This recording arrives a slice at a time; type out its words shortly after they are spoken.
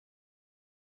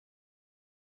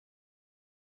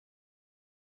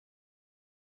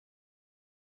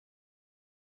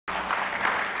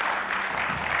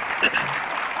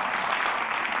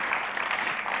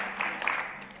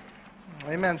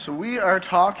Amen. So we are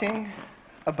talking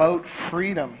about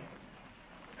freedom.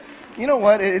 You know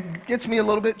what? It gets me a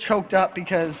little bit choked up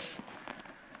because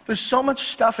there's so much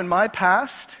stuff in my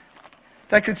past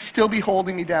that could still be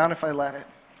holding me down if I let it.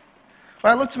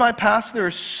 When I look to my past, there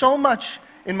is so much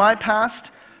in my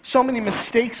past, so many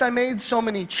mistakes I made, so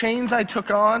many chains I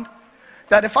took on,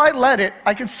 that if I let it,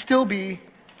 I could still be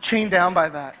chained down by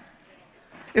that.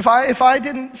 If I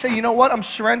didn't say, you know what, I'm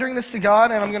surrendering this to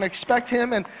God and I'm going to expect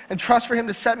Him and trust for Him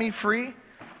to set me free,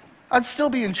 I'd still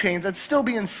be in chains. I'd still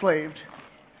be enslaved.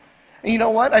 And you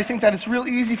know what? I think that it's real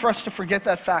easy for us to forget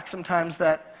that fact sometimes,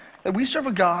 that we serve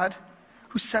a God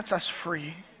who sets us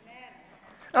free.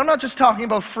 And I'm not just talking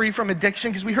about free from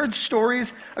addiction, because we heard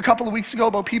stories a couple of weeks ago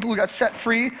about people who got set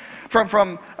free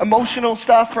from emotional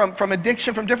stuff, from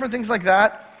addiction, from different things like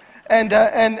that,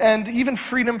 and even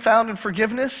freedom found in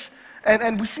forgiveness.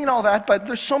 And we've seen all that, but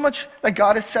there's so much that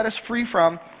God has set us free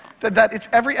from that it's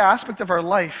every aspect of our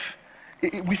life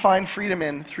we find freedom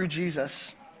in through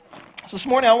Jesus. So this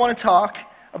morning I want to talk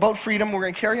about freedom. We're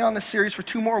going to carry on this series for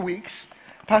 2 more weeks.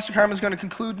 Pastor Carmen is going to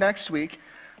conclude next week.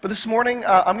 But this morning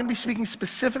I'm going to be speaking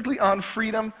specifically on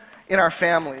freedom in our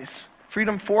families.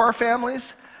 Freedom for our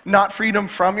families, not freedom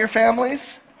from your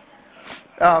families.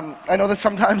 I know that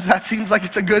sometimes that seems like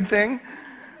it's a good thing.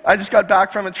 I just got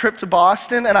back from a trip to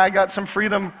Boston, and I got some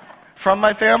freedom from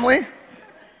my family.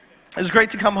 It was great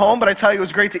to come home, but I tell you, it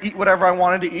was great to eat whatever I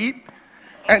wanted to eat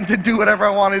and to do whatever I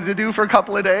wanted to do for a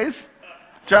couple of days.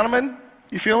 Gentlemen,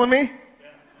 you feeling me?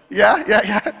 Yeah.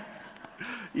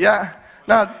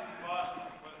 Now,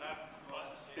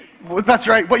 well, that's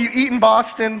right. What you eat in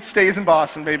Boston stays in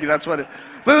Boston, baby. That's what it.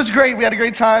 But it was great. We had a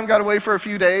great time. Got away for a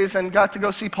few days and got to go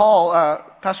see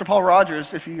Pastor Paul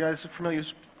Rogers. If you guys are familiar,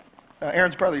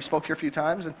 Aaron's brother. He spoke here a few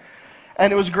times,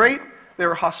 and it was great. They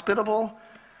were hospitable,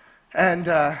 and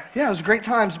it was great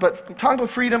times. But I'm talking about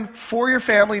freedom for your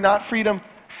family, not freedom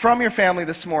from your family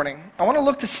this morning. I want to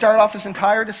look to start off this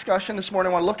entire discussion this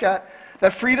morning. I want to look at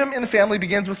that freedom in the family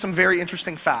begins with some very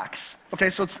interesting facts. Okay,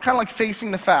 so it's kind of like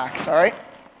facing the facts, all right?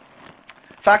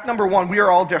 Fact number 1, we are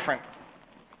all different,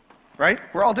 right?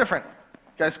 We're all different.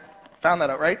 You guys found that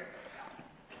out, right?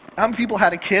 How many people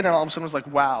had a kid and all of a sudden was like,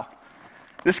 wow,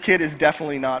 this kid is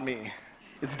definitely not me.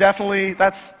 It's definitely,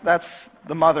 that's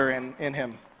the mother in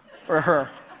him or her,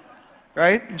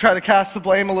 right? You try to cast the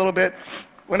blame a little bit.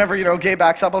 Whenever, Gay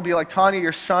backs up, I'll be like, Tanya,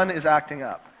 your son is acting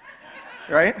up,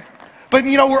 right? But,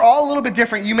 we're all a little bit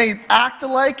different. You may act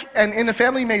alike, and in the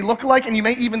family you may look alike, and you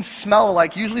may even smell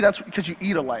alike. Usually that's because you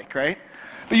eat alike, right?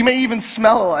 But you may even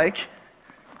smell alike.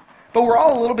 But we're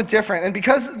all a little bit different. And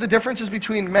because of the differences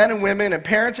between men and women and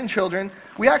parents and children,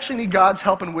 we actually need God's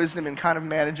help and wisdom in kind of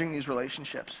managing these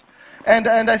relationships. And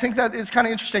I think that it's kind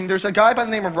of interesting. There's a guy by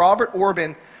the name of Robert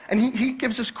Orban, and he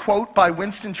gives this quote by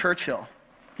Winston Churchill.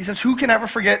 He says, "Who can ever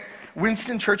forget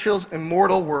Winston Churchill's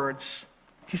immortal words?"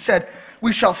 He said,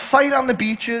 "We shall fight on the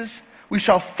beaches, we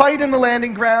shall fight in the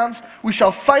landing grounds, we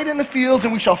shall fight in the fields,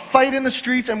 and we shall fight in the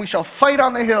streets, and we shall fight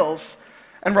on the hills."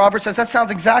 And Robert says, "That sounds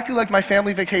exactly like my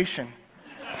family vacation."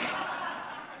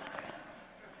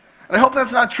 And I hope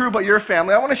that's not true about your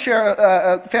family. I want to share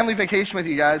a family vacation with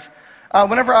you guys.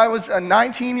 Whenever I was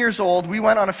 19 years old, we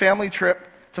went on a family trip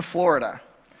to Florida.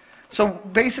 So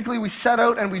basically, we set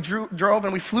out and we drove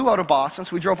and we flew out of Boston.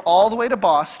 So we drove all the way to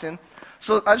Boston.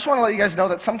 So I just want to let you guys know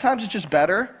that sometimes it's just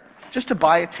better just to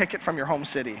buy a ticket from your home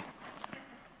city.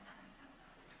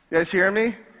 You guys hearing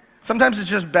me? Sometimes it's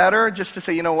just better just to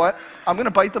say, you know what, I'm going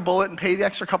to bite the bullet and pay the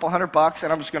extra couple $100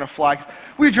 and I'm just going to fly.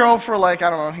 We drove for I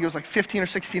think it was 15 or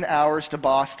 16 hours to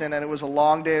Boston, and it was a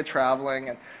long day of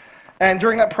traveling. And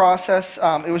during that process,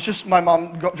 it was just my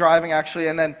mom driving actually,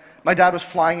 and then my dad was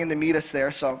flying in to meet us there.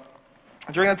 So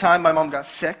during that time, my mom got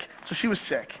sick, so she was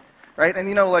sick, right? And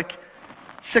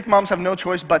sick moms have no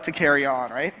choice but to carry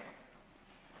on, right?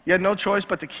 You had no choice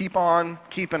but to keep on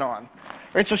keeping on,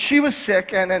 right? So she was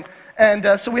sick, and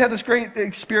so we had this great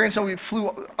experience, and we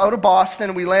flew out of Boston,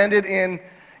 and we landed in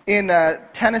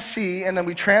Tennessee, and then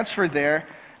we transferred there.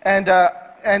 And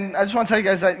I just want to tell you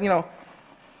guys that,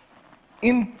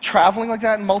 in traveling like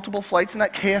that in multiple flights, and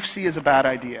that KFC is a bad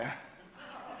idea.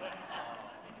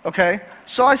 Okay?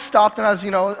 So I stopped, and I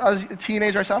was a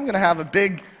teenager. I said, I'm going to have a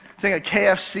big thing of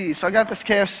KFC. So I got this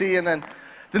KFC, and then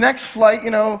the next flight,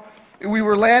 we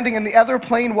were landing, and the other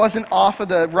plane wasn't off of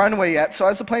the runway yet. So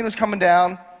as the plane was coming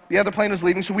down, the other plane was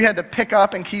leaving, so we had to pick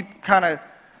up and keep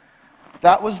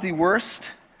that was the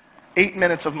worst 8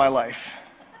 minutes of my life.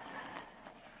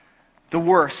 The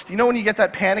worst. When you get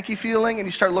that panicky feeling and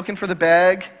you start looking for the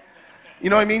bag? You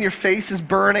know what I mean? Your face is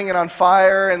burning and on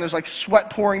fire, and there's sweat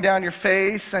pouring down your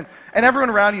face, and everyone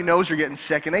around you knows you're getting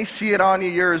sick, and they see it on you.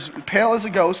 You're as pale as a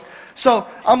ghost. So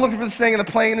I'm looking for this thing, and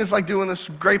the plane is like doing this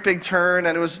great big turn,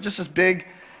 and it was just this big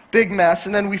mess.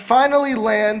 And then we finally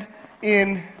land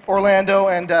in Orlando,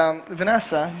 and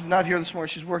Vanessa, who's not here this morning,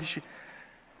 she's working.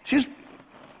 She was,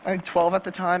 I think, 12 at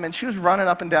the time, and she was running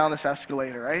up and down this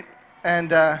escalator, right?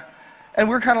 And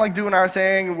we're kind of like doing our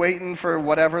thing, waiting for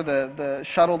whatever, the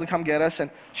shuttle to come get us. And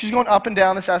she's going up and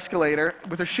down this escalator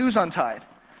with her shoes untied.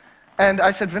 And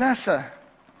I said, Vanessa,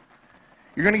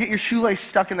 you're going to get your shoelace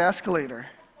stuck in the escalator,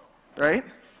 right?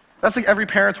 That's like every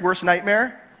parent's worst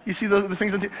nightmare. You see the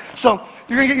things on TV. So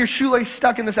you're going to get your shoelace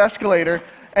stuck in this escalator.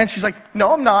 And she's like,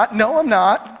 no, I'm not. No, I'm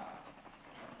not.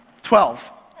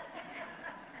 12.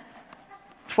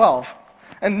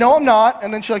 And no, I'm not.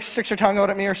 And then she like sticks her tongue out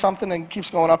at me or something and keeps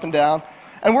going up and down.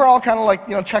 And we're all kind of like,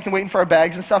 checking, waiting for our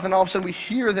bags and stuff. And all of a sudden we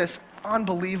hear this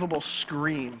unbelievable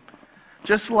scream.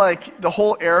 Just like the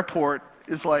whole airport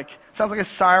is like, sounds like a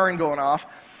siren going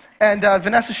off. And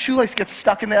Vanessa's shoelace gets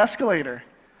stuck in the escalator.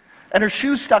 And her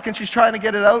shoe's stuck and she's trying to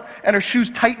get it out. And her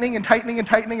shoe's tightening and tightening and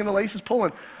tightening and the lace is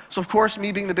pulling. So of course,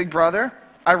 me being the big brother,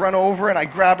 I run over and I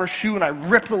grab her shoe and I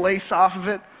rip the lace off of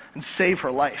it and save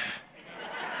her life.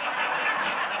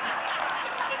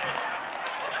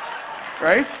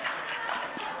 Right?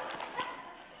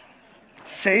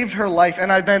 Saved her life,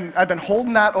 and I've been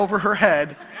holding that over her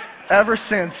head ever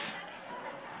since.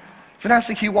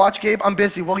 Vanessa, can you watch, Gabe? I'm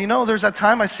busy. Well, there's that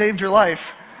time I saved your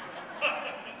life.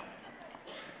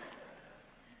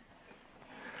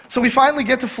 So we finally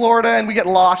get to Florida, and we get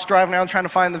lost driving around trying to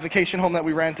find the vacation home that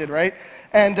we rented, right?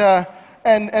 And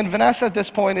Vanessa at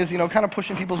this point is, kind of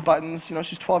pushing people's buttons.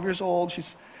 She's 12 years old.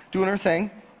 She's doing her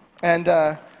thing,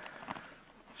 and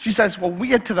she says, well, when we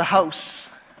get to the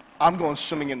house, I'm going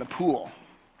swimming in the pool.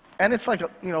 And it's like,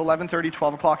 11:30,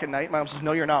 12 o'clock at night. My mom says,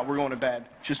 no, you're not. We're going to bed.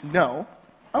 She says, no,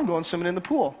 I'm going swimming in the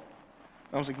pool.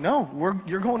 I was like, no,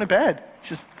 you're going to bed. She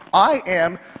says, I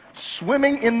am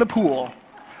swimming in the pool.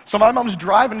 So my mom's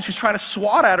driving, and she's trying to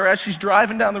swat at her as she's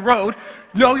driving down the road.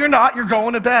 No, you're not. You're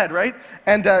going to bed, right?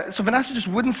 And so Vanessa just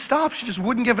wouldn't stop. She just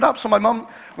wouldn't give it up. So my mom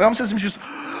says to me,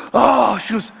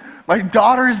 she goes, my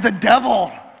daughter is the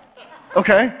devil.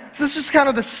 Okay, so this is just kind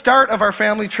of the start of our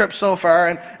family trip so far,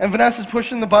 and Vanessa's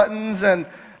pushing the buttons, and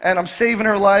I'm saving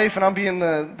her life, and I'm being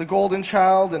the golden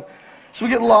child, and so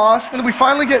we get lost, and then we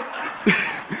finally get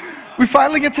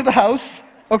to the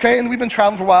house, okay, and we've been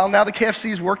traveling for a while. Now the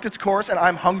KFC's worked its course, and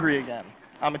I'm hungry again.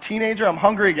 I'm a teenager, I'm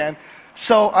hungry again.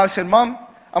 So I said, Mom,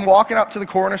 I'm walking up to the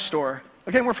corner store.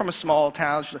 Okay, we're from a small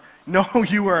town. She's like, no,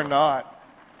 you are not.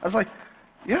 I was like,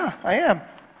 yeah, I am.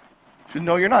 She said,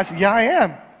 no, you're not. I said, yeah, I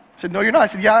am. I said, no, you're not. I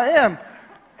said, yeah, I am.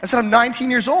 I said, I'm 19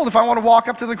 years old. If I want to walk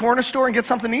up to the corner store and get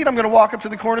something to eat, I'm going to walk up to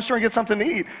the corner store and get something to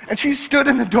eat. And she stood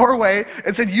in the doorway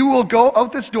and said, you will go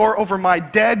out this door over my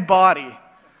dead body.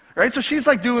 Right? So she's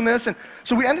like doing this. And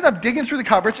so we ended up digging through the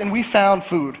cupboards and we found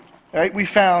food. Right? We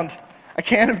found a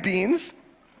can of beans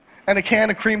and a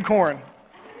can of cream corn.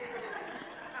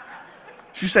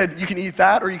 She said, you can eat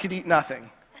that or you can eat nothing.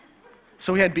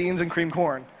 So we had beans and cream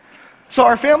corn. So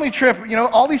our family trip,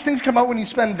 all these things come out when you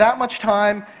spend that much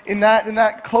time in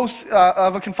that close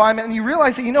of a confinement, and you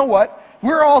realize that, what?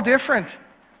 We're all different.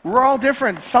 We're all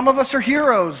different. Some of us are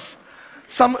heroes.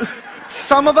 Some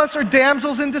of us are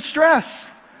damsels in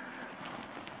distress.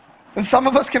 And some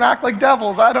of us can act like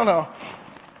devils. I don't know.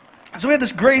 So we had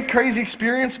this great, crazy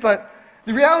experience, but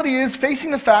the reality is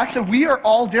facing the facts that we are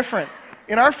all different.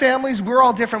 In our families, we're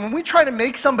all different. When we try to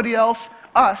make somebody else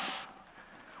us,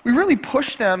 we really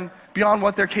push them beyond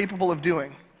what they're capable of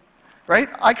doing, right?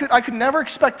 I could never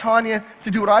expect Tanya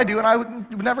to do what I do, and I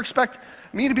would never expect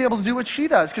me to be able to do what she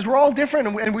does, because we're all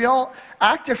different, and we all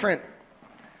act different.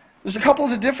 There's a couple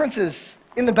of the differences.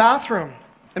 In the bathroom,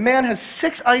 a man has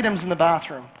 6 items in the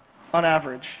bathroom, on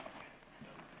average.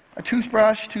 A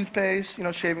toothbrush, toothpaste,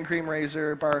 shaving cream,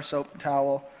 razor, bar of soap,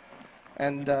 towel,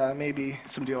 and maybe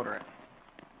some deodorant.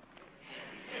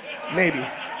 Maybe.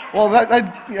 Well,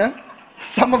 yeah,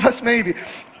 some of us maybe.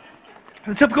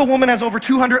 The typical woman has over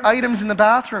 200 items in the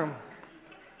bathroom.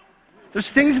 There's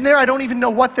things in there I don't even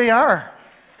know what they are.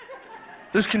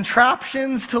 There's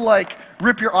contraptions to like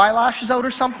rip your eyelashes out or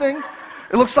something.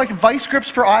 It looks like vice grips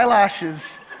for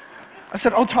eyelashes. I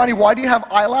said, oh, Tanya, why do you have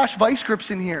eyelash vice grips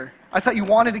in here? I thought you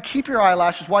wanted to keep your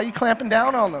eyelashes. Why are you clamping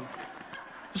down on them?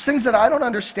 There's things that I don't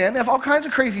understand. They have all kinds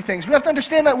of crazy things. We have to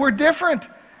understand that we're different.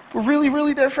 We're really,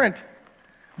 really different.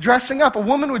 Dressing up. A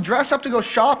woman would dress up to go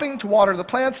shopping, to water the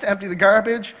plants, to empty the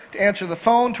garbage, to answer the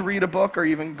phone, to read a book, or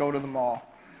even go to the mall.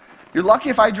 You're lucky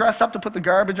if I dress up to put the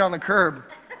garbage on the curb.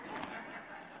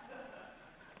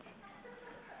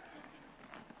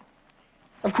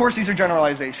 Of course, these are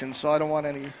generalizations, so I don't want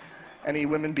any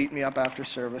women beating me up after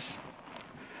service.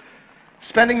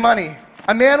 Spending money.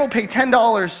 A man will pay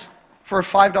 $10 for a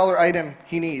 $5 item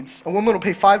he needs. A woman will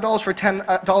pay $5 for a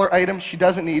 $10 item she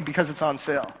doesn't need because it's on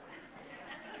sale.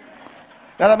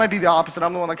 Now that might be the opposite.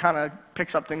 I'm the one that kind of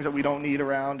picks up things that we don't need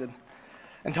around,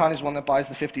 and Tanya's one that buys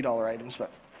the $50 items.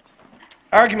 But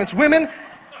arguments.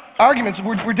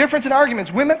 We're different in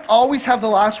arguments. Women always have the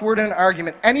last word in an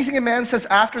argument. Anything a man says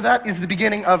after that is the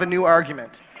beginning of a new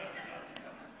argument.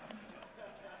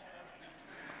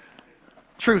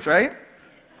 Truth, right?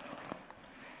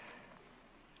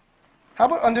 How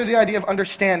about under the idea of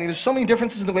understanding? There's so many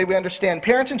differences in the way we understand.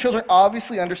 Parents and children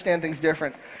obviously understand things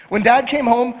different. When Dad came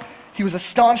home, he was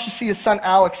astonished to see his son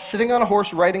Alex sitting on a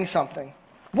horse writing something.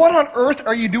 "What on earth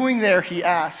are you doing there?" he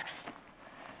asks.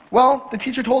 "Well, the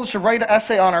teacher told us to write an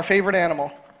essay on our favorite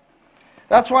animal.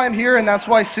 That's why I'm here, and that's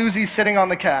why Susie's sitting on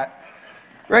the cat."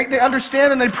 Right? They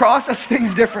understand and they process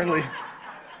things differently.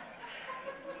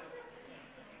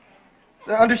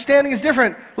 The understanding is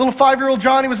different. Little 5-year-old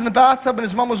Johnny was in the bathtub and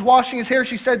his mom was washing his hair.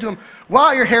 She said to him,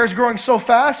 "Wow, your hair is growing so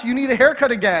fast. You need a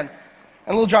haircut again."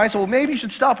 And little Johnny said, "Well, maybe you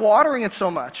should stop watering it so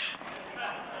much."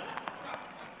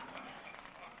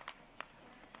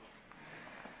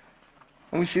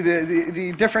 And we see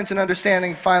the difference in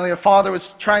understanding. Finally, a father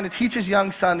was trying to teach his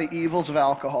young son the evils of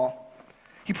alcohol.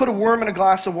 He put a worm in a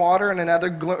glass of water and another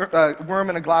worm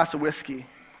in a glass of whiskey.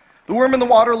 The worm in the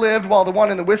water lived while the one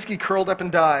in the whiskey curled up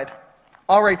and died.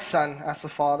 "All right, son," asked the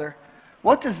father,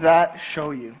 "what does that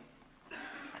show you?"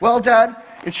 "Well, Dad,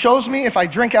 it shows me if I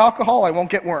drink alcohol, I won't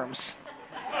get worms."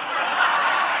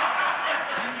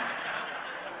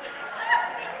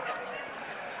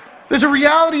 There's a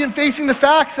reality in facing the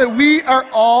facts that we are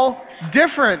all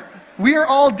different. We are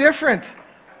all different.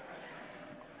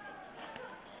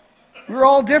 We're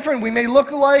all different. We may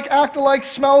look alike, act alike,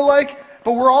 smell alike,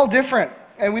 but we're all different.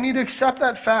 And we need to accept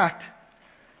that fact.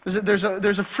 There's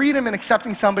a freedom in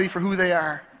accepting somebody for who they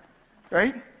are,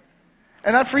 right?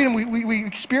 And that freedom, we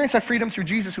experience that freedom through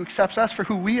Jesus, who accepts us for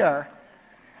who we are,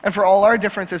 and for all our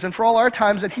differences, and for all our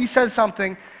times that he says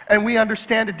something and we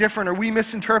understand it different, or we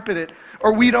misinterpret it,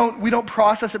 or we don't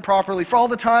process it properly. For all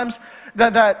the times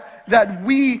that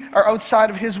we are outside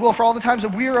of his will, for all the times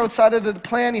that we are outside of the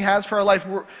plan he has for our life,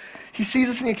 he sees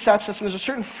us and he accepts us, and there's a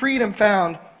certain freedom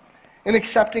found in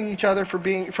accepting each other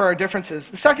for our differences.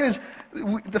 The second is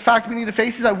the fact we need to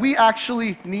face is that we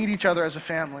actually need each other as a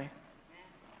family.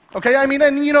 Okay, I mean,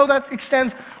 and you know that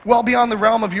extends well beyond the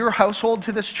realm of your household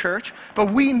to this church,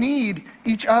 but we need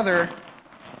each other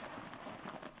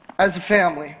as a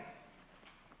family.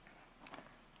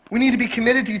 We need to be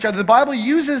committed to each other. The Bible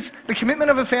uses the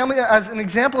commitment of a family as an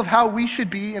example of how we should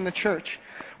be in the church.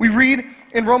 We read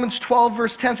in Romans 12,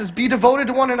 verse 10, says, "Be devoted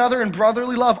to one another in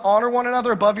brotherly love. Honor one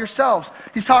another above yourselves."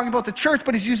 He's talking about the church,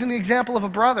 but he's using the example of a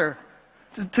brother.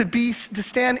 To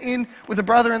stand in with a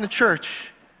brother in the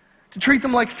church. To treat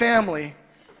them like family.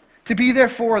 To be there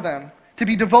for them. To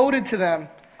be devoted to them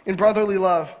in brotherly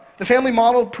love. The family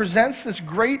model presents this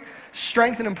great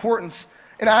strength and importance.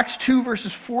 In Acts 2,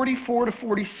 verses 44 to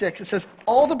 46, it says,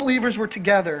 "All the believers were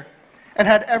together and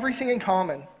had everything in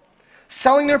common.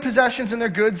 Selling their possessions and their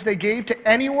goods, they gave to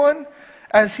anyone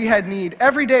as he had need.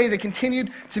 Every day they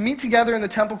continued to meet together in the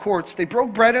temple courts. They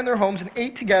broke bread in their homes and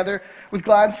ate together with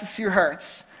glad and sincere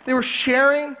hearts." They were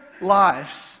sharing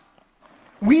lives.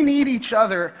 We need each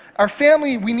other. Our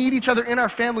family, we need each other in our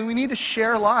family. We need to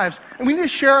share lives. And we need to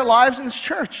share our lives in this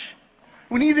church.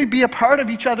 We need to be a part of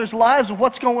each other's lives of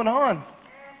what's going on.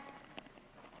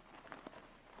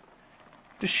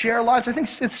 To share lives. I think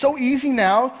it's so easy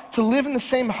now to live in the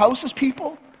same house as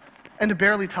people and to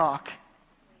barely talk.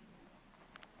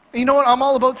 And you know what? I'm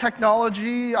all about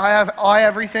technology. I have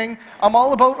everything. I'm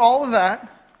all about all of that.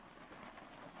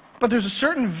 But there's a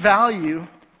certain value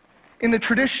in the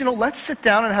traditional, let's sit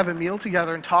down and have a meal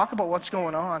together and talk about what's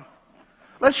going on.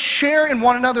 Let's share in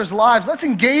one another's lives. Let's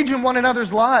engage in one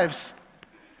another's lives.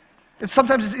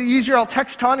 Sometimes it's easier. I'll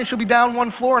text Tanya. She'll be down one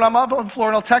floor and I'm up on the floor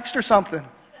and I'll text her something.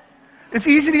 It's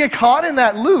easy to get caught in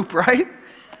that loop, right?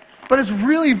 But it's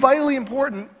really vitally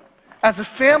important as a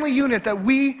family unit that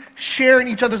we share in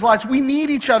each other's lives. We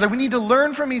need each other. We need to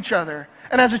learn from each other.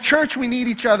 And as a church, we need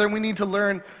each other and we need to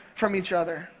learn from each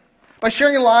other. By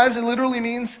sharing lives, it literally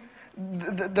means,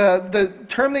 the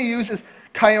term they use is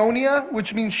koinonia,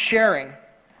 which means sharing.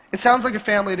 It sounds like a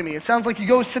family to me. It sounds like you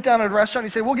go sit down at a restaurant and you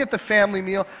say, "We'll get the family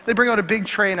meal." They bring out a big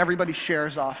tray and everybody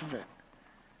shares off of it.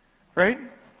 Right?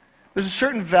 There's a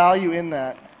certain value in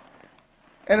that.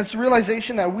 And it's the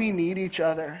realization that we need each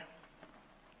other.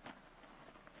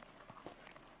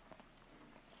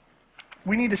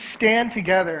 We need to stand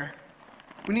together.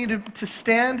 We need to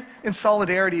stand in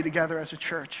solidarity together as a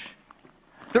church.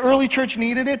 The early church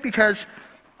needed it because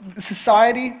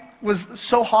society was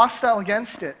so hostile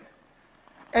against it.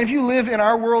 And if you live in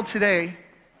our world today,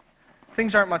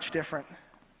 things aren't much different.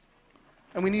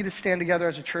 And we need to stand together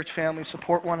as a church family,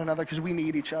 support one another, because we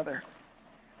need each other.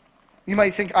 You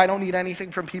might think, I don't need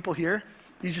anything from people here.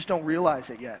 You just don't realize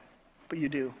it yet, but you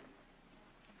do.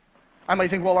 I might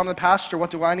think, well, I'm the pastor.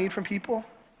 What do I need from people?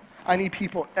 I need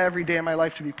people every day of my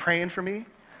life to be praying for me,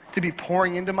 to be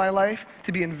pouring into my life,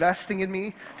 to be investing in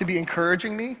me, to be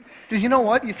encouraging me. Because you know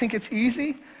what? You think it's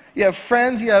easy? You have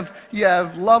friends, you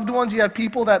have loved ones, you have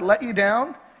people that let you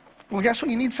down. Well, guess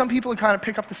what? You need some people to kind of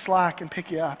pick up the slack and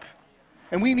pick you up.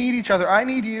 And we need each other. I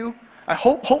need you.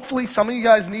 Hopefully some of you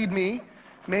guys need me,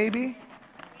 maybe.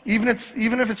 Even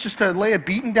if it's just to lay a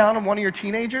beating down on one of your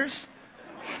teenagers.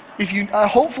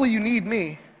 Hopefully you need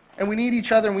me. And we need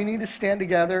each other, and we need to stand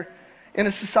together in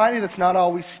a society that's not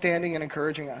always standing and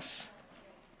encouraging us.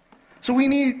 So we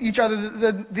need each other.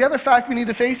 The other fact we need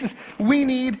to face is we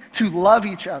need to love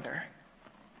each other.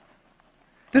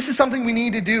 This is something we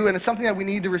need to do, and it's something that we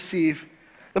need to receive.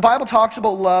 The Bible talks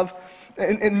about love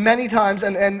in many times,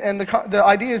 and the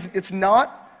idea is it's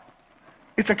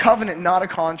a covenant, not a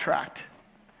contract.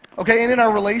 Okay, and in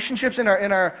our relationships, in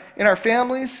our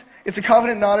families, it's a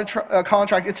covenant, not a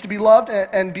contract. It's to be loved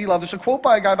and be loved. There's a quote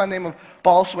by a guy by the name of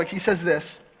Balswick. He says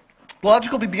this: "The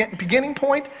logical beginning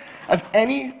point of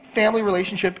any family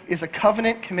relationship is a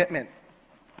covenant commitment,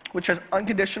 which has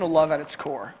unconditional love at its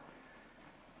core.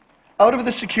 Out of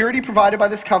the security provided by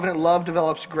this covenant, love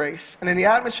develops grace. And in the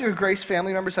atmosphere of grace,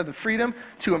 family members have the freedom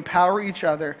to empower each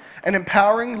other. And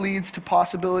empowering leads to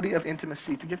possibility of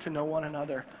intimacy, to get to know one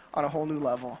another on a whole new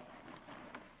level."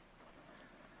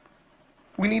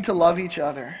 We need to love each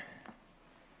other.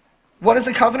 What is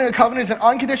a covenant? A covenant is an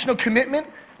unconditional commitment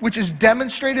which is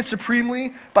demonstrated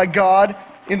supremely by God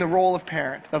in the role of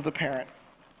the parent.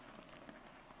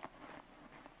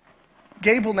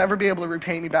 Gabe will never be able to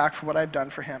repay me back for what I've done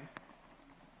for him.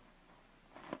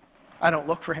 I don't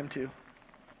look for him to.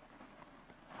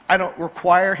 I don't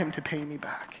require him to pay me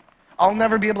back. I'll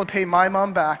never be able to pay my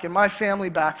mom back and my family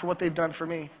back for what they've done for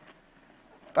me.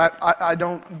 But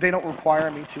they don't require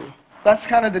me to. That's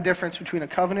kind of the difference between a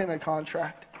covenant and a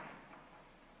contract.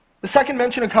 The second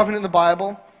mention of covenant in the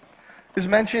Bible is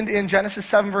mentioned in Genesis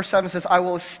 7, verse 7. It says, "I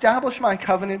will establish my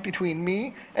covenant between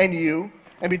me and you,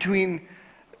 and between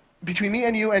me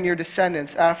and you and your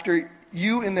descendants after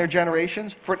you in their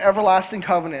generations, for an everlasting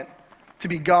covenant, to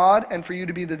be God and for you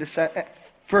to be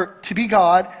to be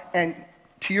God and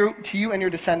to you and your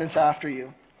descendants after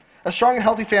you." A strong and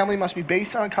healthy family must be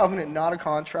based on a covenant, not a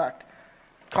contract.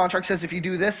 Contract says, if you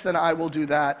do this, then I will do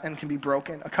that, and can be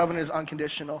broken. A covenant is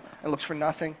unconditional and looks for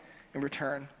nothing in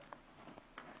return.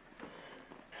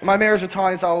 In my marriage with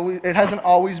Tanya, it hasn't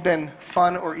always been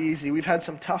fun or easy. We've had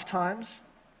some tough times,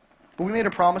 but we made a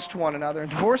promise to one another, and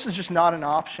divorce is just not an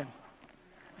option.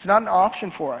 It's not an option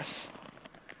for us.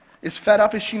 As fed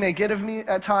up as she may get of me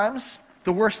at times,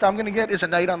 the worst I'm going to get is a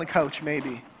night on the couch,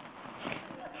 maybe.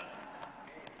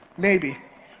 Maybe.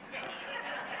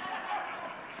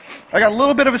 I got a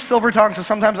little bit of a silver tongue, so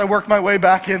sometimes I work my way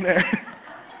back in there.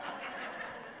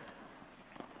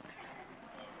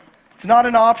 It's not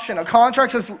an option. A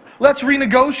contract says, let's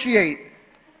renegotiate.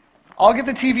 I'll get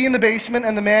the TV in the basement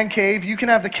and the man cave. You can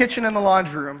have the kitchen and the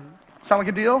laundry room. Sound like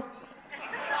a deal?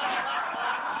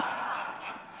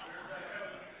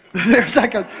 There's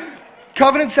like a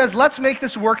covenant says, let's make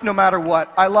this work no matter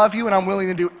what. I love you and I'm willing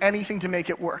to do anything to make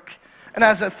it work. And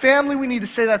as a family, we need to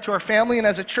say that to our family, and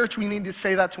as a church, we need to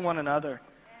say that to one another.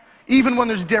 Even when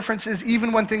there's differences,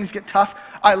 even when things get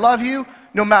tough, I love you,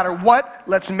 no matter what,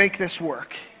 let's make this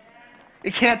work.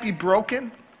 It can't be broken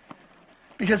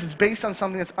because it's based on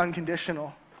something that's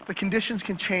unconditional. The conditions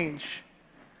can change.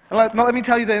 And let me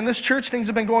tell you that in this church, things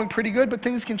have been going pretty good, but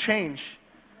things can change.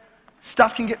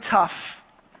 Stuff can get tough.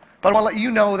 But I want to let you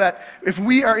know that if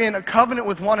we are in a covenant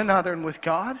with one another and with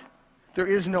God, there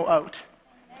is no out.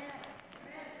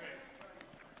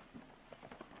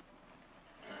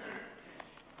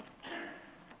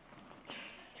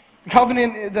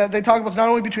 Covenant that they talk about is not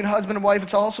only between husband and wife,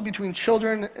 it's also between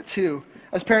children too.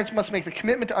 As parents must make the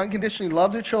commitment to unconditionally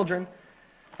love their children,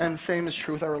 and the same is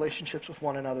true with our relationships with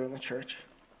one another in the church.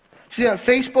 See, on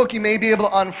Facebook, you may be able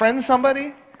to unfriend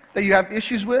somebody that you have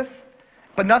issues with,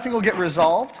 but nothing will get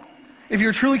resolved. If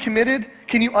you're truly committed,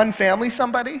 can you unfamily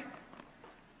somebody?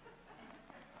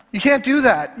 You can't do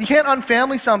that. You can't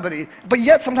unfamily somebody. But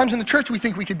yet, sometimes in the church, we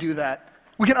think we could do that.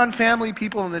 We can unfamily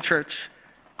people in the church.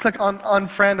 Click on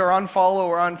unfriend or unfollow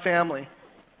or unfamily.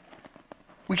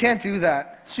 We can't do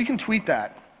that. So you can tweet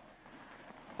that.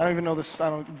 I don't even know this.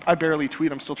 I barely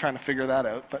tweet. I'm still trying to figure that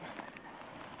out. But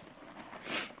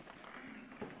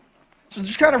So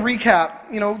just kind of recap,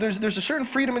 there's a certain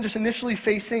freedom in just initially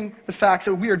facing the facts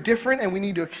that we are different and we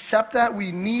need to accept that.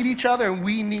 We need each other and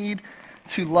we need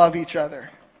to love each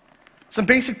other. Some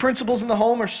basic principles in the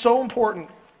home are so important,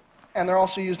 and they're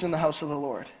also used in the house of the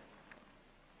Lord.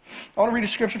 I want to read a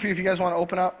scripture for you if you guys want to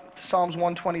open up to Psalms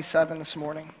 127 this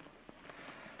morning.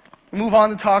 We move on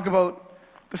to talk about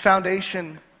the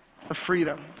foundation of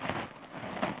freedom.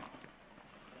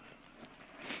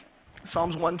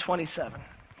 Psalms 127.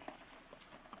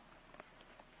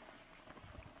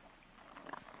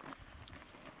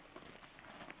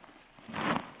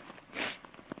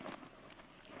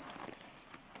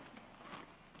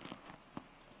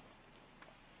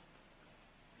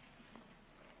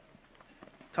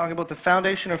 Talking about the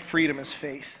foundation of freedom is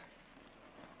faith.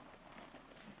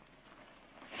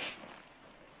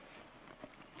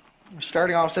 We're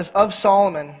starting off, it says, of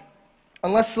Solomon,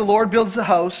 unless the Lord builds the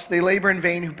house, they labor in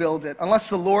vain who build it. Unless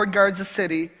the Lord guards the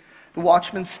city, the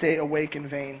watchmen stay awake in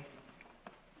vain.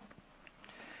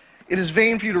 It is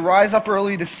vain for you to rise up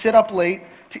early, to sit up late,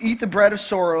 to eat the bread of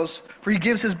sorrows, for he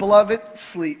gives his beloved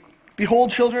sleep.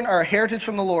 Behold, children are a heritage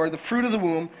from the Lord. The fruit of the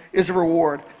womb is a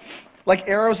reward. Like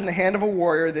arrows in the hand of a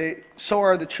warrior, so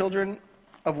are the children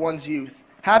of one's youth.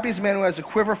 Happy is the man who has a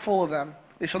quiver full of them.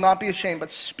 They shall not be ashamed, but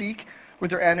speak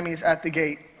with their enemies at the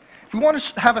gate. If we want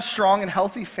to have a strong and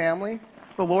healthy family,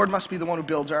 the Lord must be the one who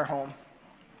builds our home.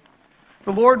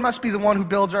 The Lord must be the one who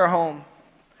builds our home.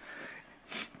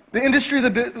 The industry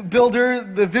of the builder,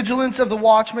 the vigilance of the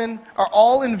watchman are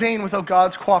all in vain without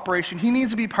God's cooperation. He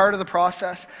needs to be part of the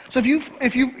process. So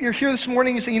if you're here this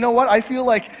morning and you say, you know what, I feel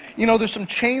like, there's some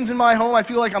chains in my home. I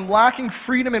feel like I'm lacking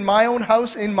freedom in my own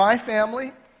house, in my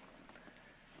family.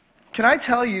 Can I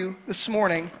tell you this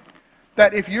morning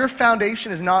that if your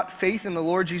foundation is not faith in the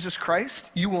Lord Jesus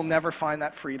Christ, you will never find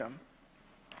that freedom.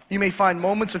 You may find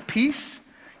moments of peace.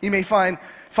 You may find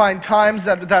times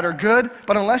that are good,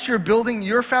 but unless you're building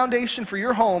your foundation for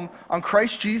your home on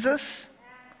Christ Jesus,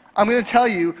 I'm going to tell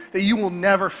you that you will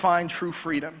never find true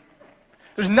freedom.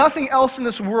 There's nothing else in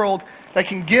this world that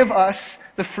can give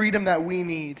us the freedom that we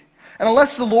need. And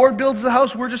unless the Lord builds the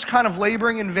house, we're just kind of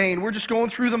laboring in vain. We're just going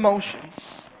through the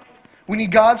motions. We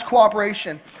need God's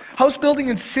cooperation. House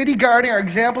building and city guarding are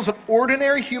examples of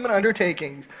ordinary human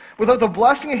undertakings. Without the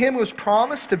blessing of him who was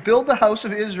promised to build the house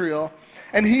of Israel,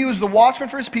 and he was the watchman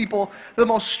for his people, the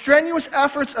most strenuous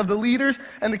efforts of the leaders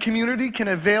and the community can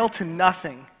avail to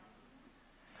nothing.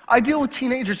 I deal with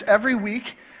teenagers every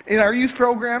week in our youth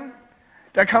program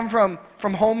that come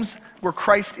from homes where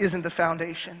Christ isn't the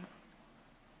foundation.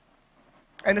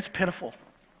 And it's pitiful.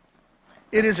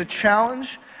 It is a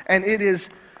challenge, and it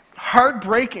is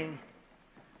heartbreaking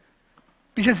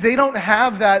because they don't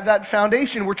have that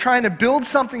foundation. We're trying to build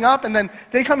something up, and then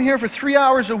they come here for 3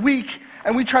 hours a week,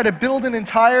 and we try to build an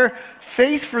entire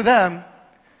faith for them,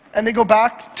 and they go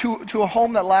back to a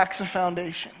home that lacks a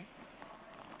foundation.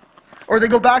 Or they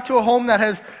go back to a home that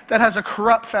has a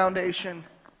corrupt foundation.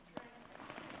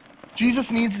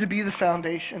 Jesus needs to be the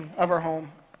foundation of our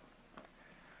home.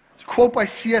 There's a quote by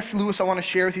C.S. Lewis I want to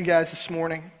share with you guys this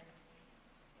morning.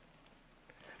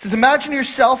 It says, imagine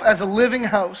yourself as a living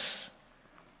house.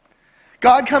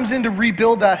 God comes in to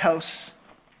rebuild that house.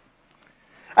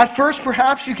 At first,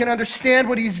 perhaps you can understand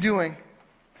what he's doing.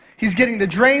 He's getting the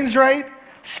drains right,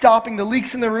 stopping the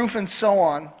leaks in the roof, and so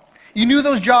on. You knew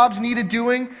those jobs needed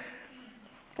doing,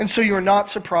 and so you were not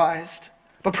surprised.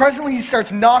 But presently, he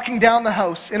starts knocking down the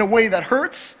house in a way that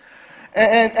hurts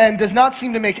and does not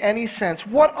seem to make any sense.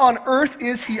 What on earth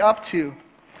is he up to?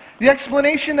 The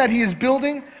explanation is he's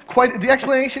building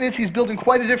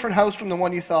quite a different house from the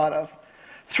one you thought of.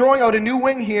 Throwing out a new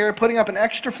wing here, putting up an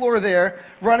extra floor there,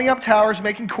 running up towers,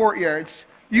 making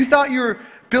courtyards. You thought you were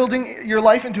building your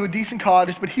life into a decent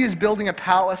cottage, but he is building a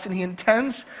palace, and he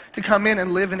intends to come in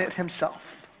and live in it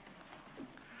himself.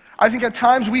 I think at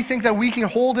times we think that we can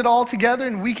hold it all together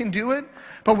and we can do it,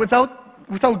 but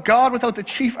without God, without the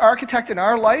chief architect in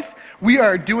our life, we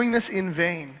are doing this in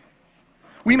vain.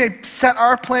 We may set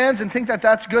our plans and think that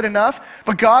that's good enough,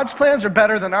 but God's plans are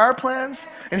better than our plans,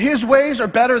 and his ways are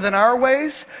better than our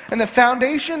ways, and the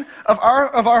foundation of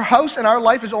our house and our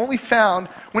life is only found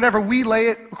whenever we lay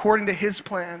it according to his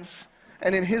plans,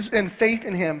 and in faith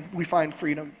in him we find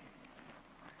freedom.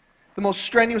 The most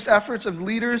strenuous efforts of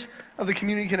leaders of the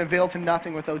community can avail to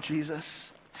nothing without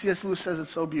Jesus. C.S. Lewis says it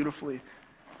so beautifully.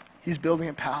 He's building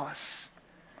a palace.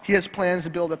 He has plans to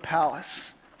build a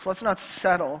palace. So let's not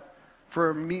settle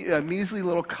for a measly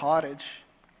little cottage.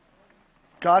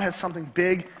 God has something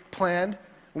big planned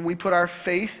when we put our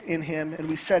faith in him and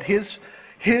we set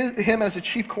him as the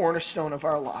chief cornerstone of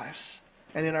our lives.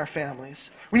 and in our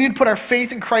families. We need to put our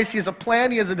faith in Christ. He has a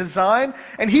plan, he has a design,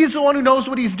 and he's the one who knows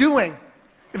what he's doing.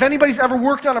 If anybody's ever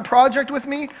worked on a project with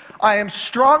me, I am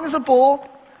strong as a bull,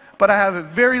 but I have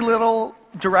very little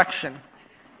direction.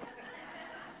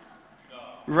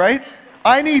 Right?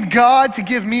 I need God to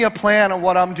give me a plan on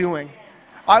what I'm doing.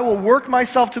 I will work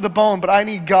myself to the bone, but I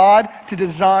need God to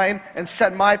design and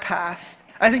set my path.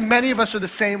 I think many of us are the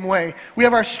same way. We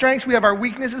have our strengths, we have our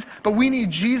weaknesses, but we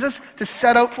need Jesus to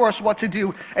set out for us what to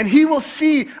do. And he will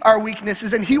see our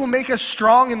weaknesses, and he will make us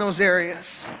strong in those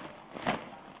areas.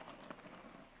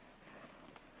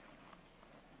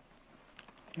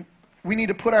 We need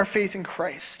to put our faith in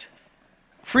Christ.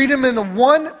 Freedom in the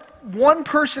one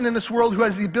person in this world who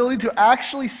has the ability to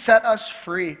actually set us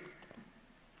free.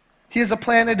 He has a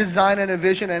plan, a design, and a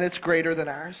vision, and it's greater than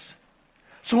ours.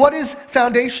 So what is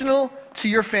foundational to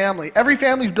your family? Every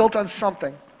family is built on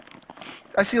something.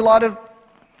 I see a lot of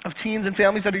teens and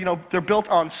families that are, they're built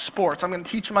on sports. I'm going to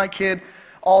teach my kid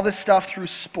all this stuff through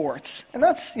sports. And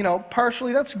that's,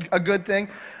 partially, that's a good thing.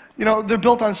 They're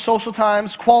built on social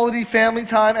times, quality family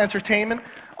time, entertainment.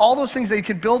 All those things, they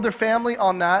can build their family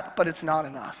on that, but it's not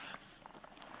enough.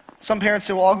 Some parents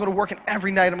say, well, I'll go to work and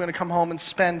every night I'm going to come home and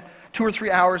spend 2 or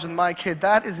 3 hours with my kid.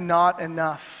 That is not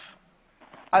enough.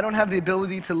 I don't have the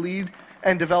ability to lead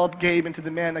and develop Gabe into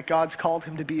the man that God's called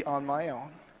him to be on my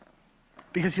own.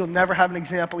 Because he'll never have an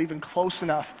example even close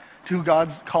enough to who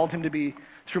God's called him to be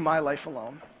through my life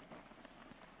alone.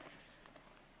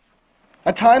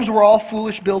 At times we're all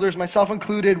foolish builders, myself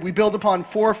included. We build upon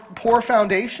poor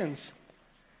foundations.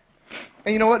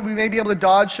 And you know what? We may be able to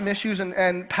dodge some issues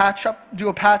and do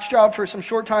a patch job for some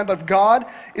short time, but if God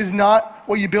is not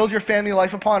what you build your family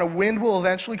life upon, a wind will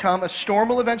eventually come, a storm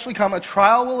will eventually come, a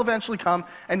trial will eventually come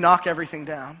and knock everything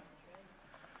down.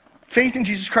 Faith in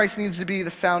Jesus Christ needs to be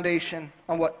the foundation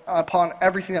upon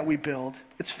everything that we build.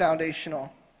 It's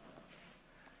foundational.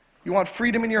 You want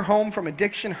freedom in your home from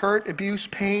addiction, hurt, abuse,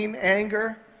 pain,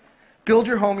 anger? Build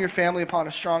your home, your family upon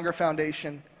a stronger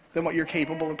foundation than what you're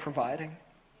capable of providing.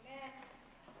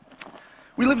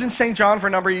 We lived in St. John for a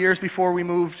number of years before we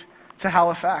moved to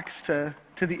Halifax, to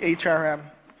the HRM.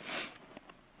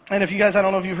 And if you guys, I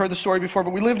don't know if you've heard the story before,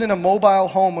 but we lived in a mobile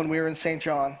home when we were in St.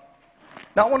 John.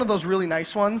 Not one of those really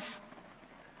nice ones.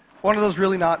 One of those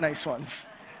really not nice ones.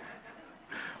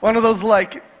 One of those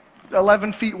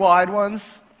 11 feet wide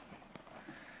ones.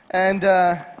 And,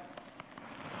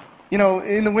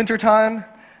 in the wintertime,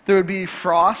 there would be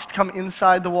frost come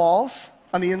inside the walls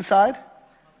on the inside.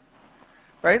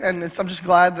 Right? And I'm just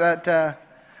glad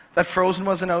that Frozen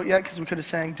wasn't out yet, because we could have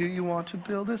sang, "Do you want to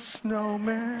build a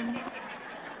snowman?"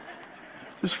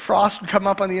 There's frost would come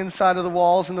up on the inside of the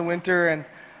walls in the winter, and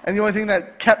the only thing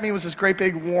that kept me was this great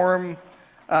big warm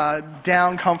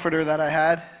down comforter that I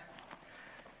had.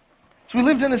 So we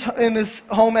lived in this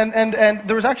home, and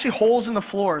there was actually holes in the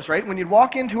floors, right? When you'd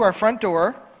walk into our front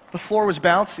door, the floor was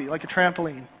bouncy, like a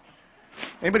trampoline.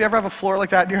 Anybody ever have a floor like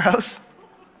that in your house?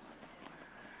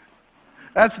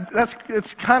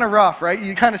 It's kind of rough, right?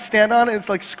 You kind of stand on it, it's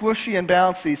like squishy and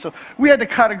bouncy. So we had to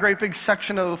cut a great big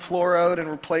section of the floor out and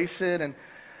replace it, and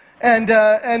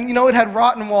it had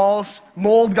rotten walls.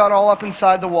 Mold got all up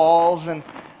inside the walls, and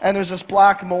there's this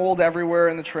black mold everywhere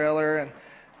in the trailer, and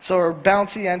so our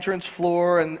bouncy entrance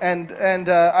floor, and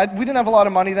we didn't have a lot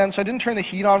of money then, so I didn't turn the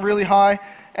heat on really high,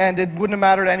 and it wouldn't have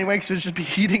mattered anyway, because it would just be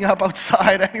heating up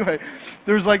outside anyway.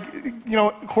 There was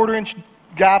quarter-inch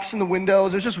gaps in the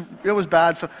windows. It was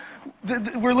bad. So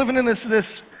we're living in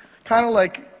this kind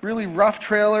of really rough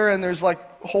trailer, and there's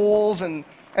holes, and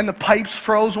the pipes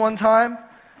froze one time.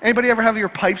 Anybody ever have your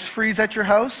pipes freeze at your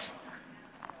house?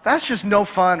 That's just no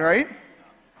fun, right?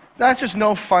 That's just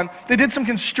no fun. They did some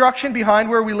construction behind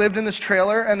where we lived in this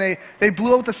trailer, and they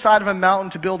blew out the side of a mountain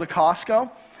to build a Costco.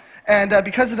 And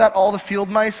because of that, all the field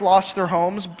mice lost their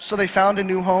homes, so they found a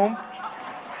new home.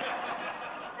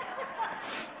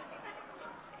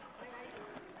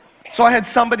 So I had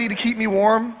somebody to keep me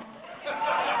warm.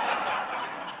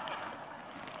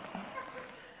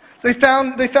 So they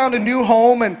found a new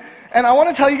home, and I want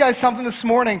to tell you guys something this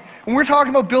morning. When we're talking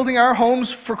about building our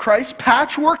homes for Christ,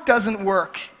 patchwork doesn't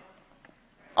work.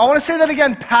 I want to say that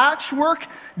again, patchwork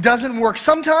doesn't work.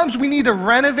 Sometimes we need to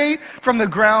renovate from the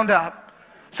ground up.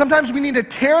 Sometimes we need to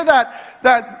tear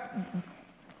that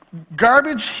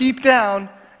garbage heap down,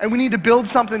 and we need to build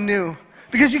something new.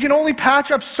 Because you can only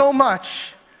patch up so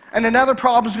much, and another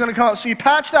problem is going to come up. So you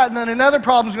patch that, and then another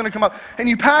problem is going to come up. And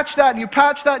you patch that, and you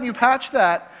patch that, and you patch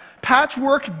that.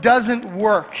 Patchwork doesn't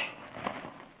work.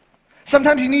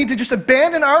 Sometimes you need to just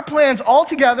abandon our plans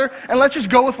altogether, and let's just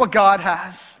go with what God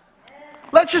has.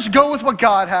 Let's just go with what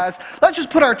God has. Let's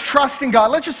just put our trust in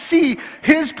God. Let's just see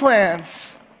His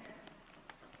plans.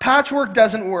 Patchwork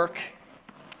doesn't work.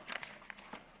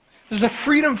 There's a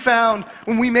freedom found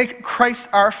when we make Christ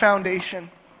our foundation.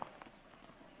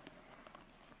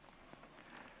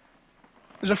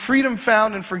 There's a freedom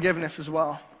found in forgiveness as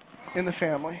well in the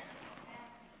family.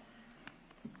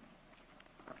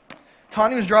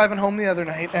 Tanya was driving home the other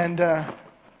night, and it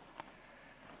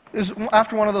was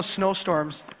after one of those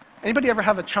snowstorms. Anybody ever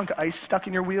have a chunk of ice stuck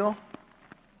in your wheel?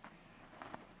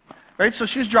 Right? So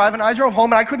she was driving. I drove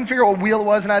home, and I couldn't figure out what wheel it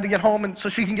was, and I had to get home and so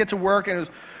she can get to work. And it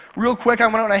was real quick. I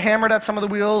went out and I hammered at some of the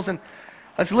wheels, and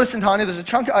I said, listen, Tanya, there's a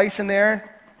chunk of ice in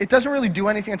there. It doesn't really do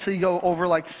anything until you go over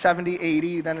like 70,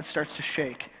 80, then it starts to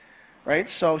shake. Right?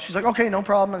 So she's like, okay, no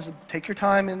problem. I said, take your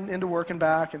time into work and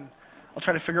back, and I'll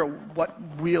try to figure out what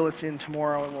wheel it's in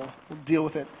tomorrow, and we'll deal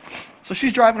with it. So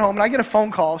she's driving home, and I get a phone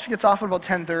call. She gets off at about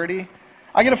 10:30.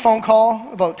 I get a phone call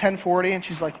about 10:40, and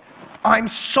she's like, I'm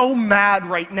so mad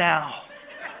right now.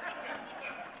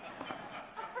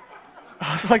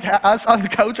 I was like, I was on the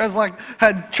couch, I was like,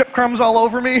 had chip crumbs all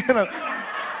over me, and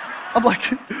I'm like,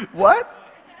 what?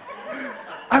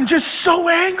 I'm just so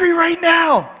angry right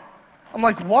now. I'm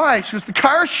like, why? She goes, the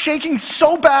car's shaking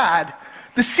so bad,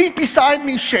 the seat beside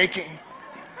me is shaking.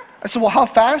 I said, well, how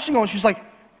fast are you going? She's like,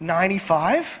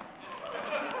 95?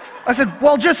 I said,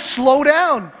 well, just slow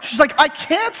down. She's like, I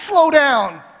can't slow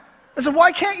down. I said,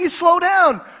 why can't you slow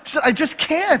down? She said, I just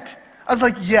can't. I was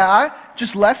like, yeah,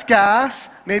 just less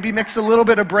gas, maybe mix a little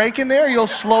bit of brake in there, you'll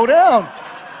slow down.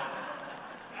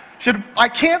 She said, I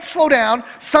can't slow down.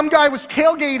 Some guy was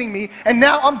tailgating me, and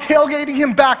now I'm tailgating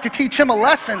him back to teach him a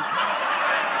lesson.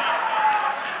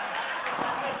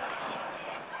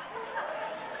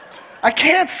 I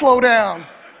can't slow down.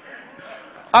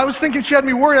 I was thinking she had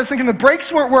me worried. I was thinking the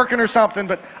brakes weren't working or something,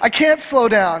 but I can't slow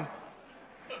down.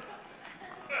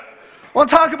 I want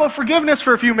to talk about forgiveness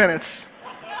for a few minutes.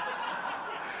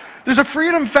 There's a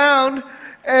freedom found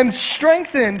and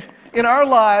strengthened in our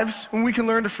lives when we can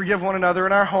learn to forgive one another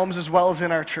in our homes as well as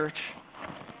in our church.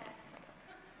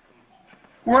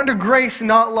 We're under grace,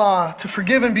 not law, to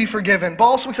forgive and be forgiven.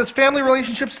 Paul also says family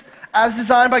relationships as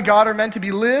designed by God are meant to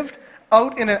be lived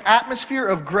out in an atmosphere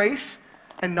of grace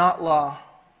and not law.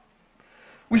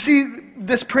 We see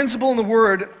this principle in the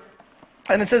Word,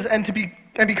 and it says, and be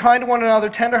kind to one another,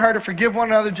 tenderhearted, forgive one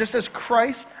another, just as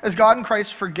God in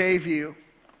Christ forgave you.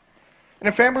 In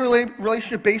a family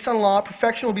relationship based on law,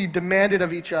 perfection will be demanded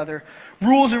of each other.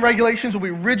 Rules and regulations will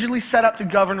be rigidly set up to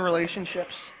govern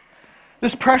relationships.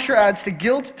 This pressure adds to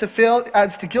guilt to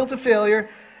failure,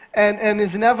 and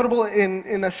is inevitable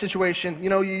in a situation. You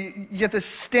know, you get this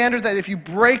standard that if you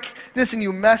break this and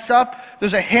you mess up,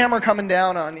 there's a hammer coming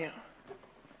down on you.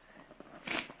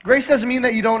 Grace doesn't mean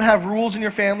that you don't have rules in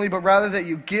your family, but rather that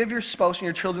you give your spouse and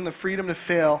your children the freedom to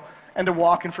fail and to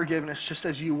walk in forgiveness, just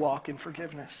as you walk in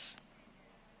forgiveness.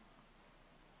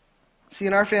 See,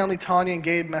 in our family, Tanya and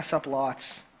Gabe mess up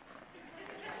lots.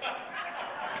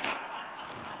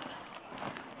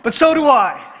 But so do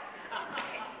I.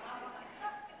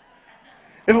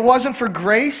 If it wasn't for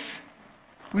grace,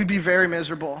 we'd be very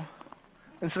miserable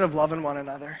instead of loving one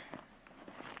another.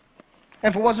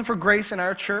 And if it wasn't for grace in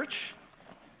our church,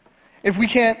 if we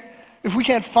can't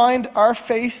find our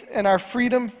faith and our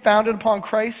freedom founded upon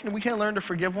Christ, and we can't learn to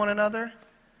forgive one another,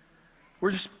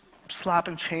 we're just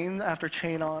slapping chain after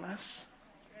chain on us.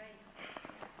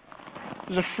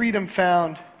 There's a freedom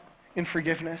found in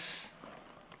forgiveness.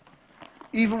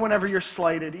 Even whenever you're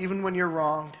slighted, even when you're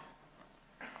wronged,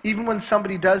 even when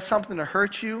somebody does something to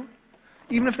hurt you,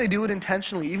 even if they do it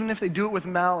intentionally, even if they do it with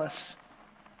malice,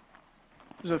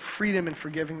 there's a freedom in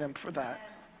forgiving them for that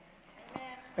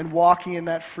and walking in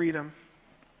that freedom.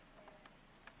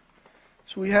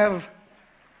 So we have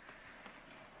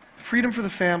freedom for the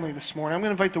family this morning. I'm going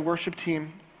to invite the worship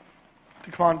team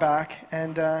to come on back,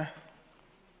 and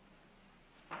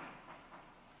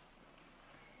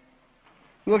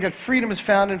we look at freedom is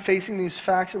found in facing these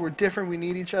facts that we're different, we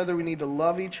need each other, we need to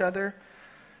love each other.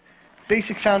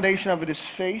 Basic foundation of it is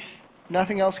faith.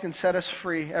 Nothing else can set us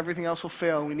free. Everything else will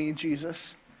fail. We need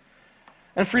Jesus.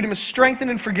 And freedom is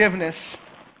strengthened in forgiveness.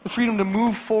 The freedom to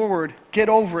move forward, get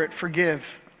over it,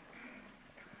 forgive.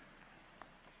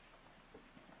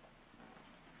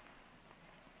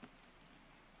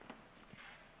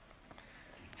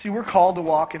 See, we're called to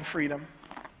walk in freedom.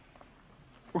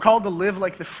 We're called to live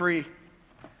like the free.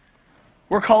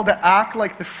 We're called to act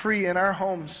like the free in our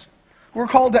homes. We're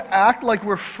called to act like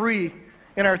we're free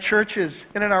in our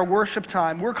churches and in our worship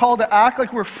time. We're called to act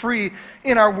like we're free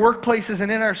in our workplaces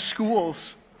and in our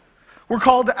schools. We're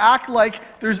called to act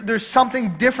like there's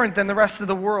something different than the rest of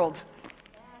the world.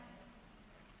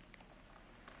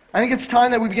 I think it's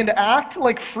time that we begin to act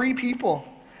like free people.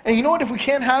 And you know what? If we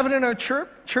can't have it in our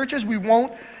churches, we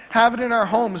won't have it in our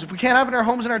homes. If we can't have it in our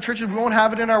homes and our churches, we won't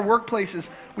have it in our workplaces.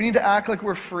 We need to act like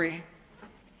we're free.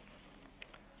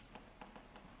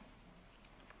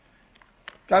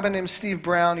 A guy by the name of Steve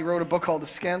Brown, he wrote a book called The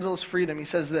Scandalous Freedom. He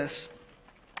says this: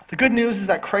 the good news is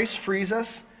that Christ frees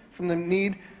us from the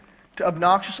need to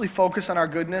obnoxiously focus on our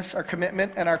goodness, our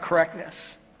commitment, and our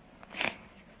correctness.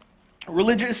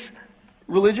 Religious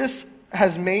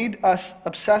has made us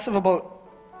obsessive about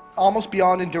almost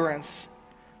beyond endurance.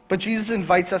 But Jesus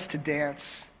invites us to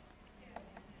dance.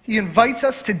 He invites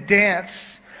us to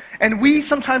dance. And we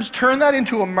sometimes turn that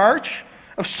into a march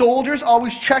of soldiers,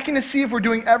 always checking to see if we're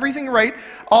doing everything right,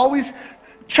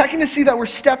 always checking to see that we're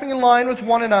stepping in line with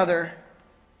one another.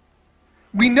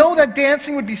 We know that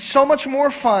dancing would be so much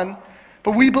more fun,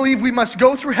 but we believe we must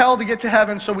go through hell to get to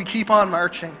heaven, so we keep on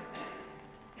marching.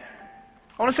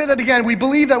 I want to say that again. We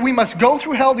believe that we must go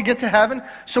through hell to get to heaven,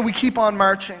 so we keep on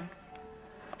marching.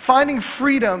 Finding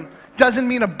freedom doesn't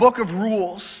mean a book of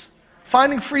rules.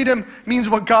 Finding freedom means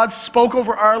what God spoke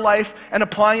over our life and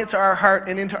applying it to our heart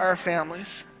and into our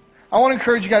families. I want to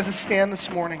encourage you guys to stand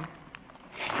this morning.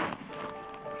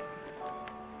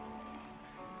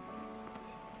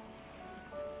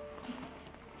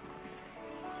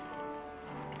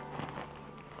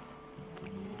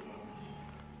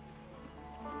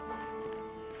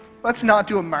 Let's not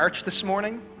do a march this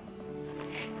morning.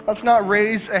 Let's not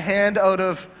raise a hand out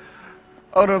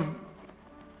of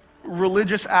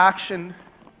religious action.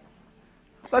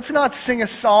 Let's not sing a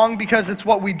song because it's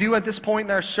what we do at this point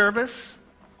in our service.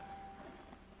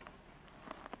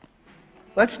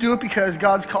 Let's do it because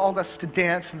God's called us to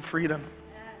dance in freedom.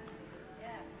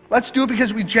 Let's do it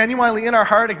because we genuinely in our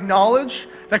heart acknowledge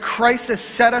that Christ has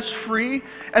set us free,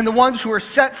 and the ones who are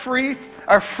set free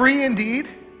are free indeed.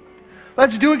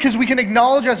 Let's do it because we can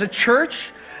acknowledge as a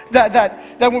church that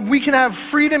we can have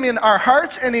freedom in our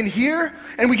hearts and in here,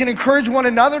 and we can encourage one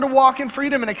another to walk in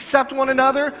freedom and accept one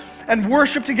another and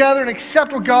worship together and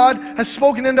accept what God has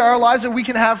spoken into our lives, that we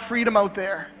can have freedom out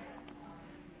there.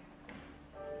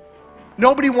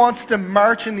 Nobody wants to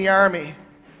march in the army,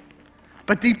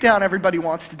 but deep down everybody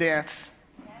wants to dance.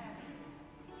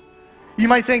 You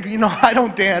might think, I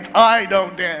don't dance. I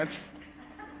don't dance.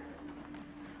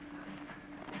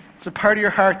 It's a part of your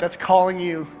heart that's calling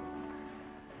you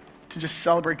to just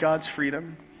celebrate God's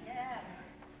freedom. Yes.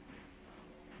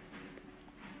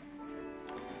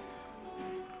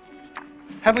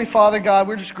 Heavenly Father, God,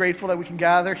 we're just grateful that we can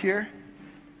gather here.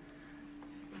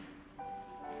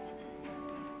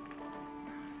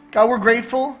 God, we're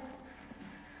grateful,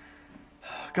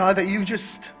 God, that you've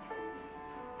just,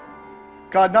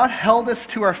 God, not held us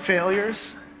to our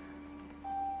failures.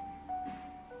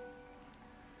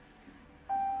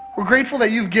 We're grateful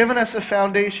that you've given us a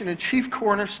foundation, a chief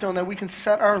cornerstone that we can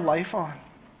set our life on.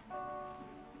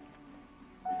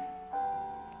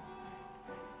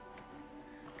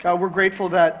 God, we're grateful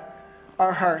that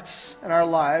our hearts and our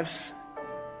lives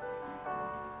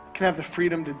can have the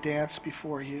freedom to dance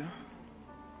before you.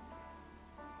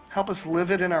 Help us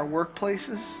live it in our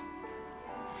workplaces.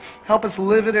 Help us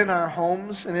live it in our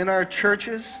homes and in our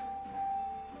churches.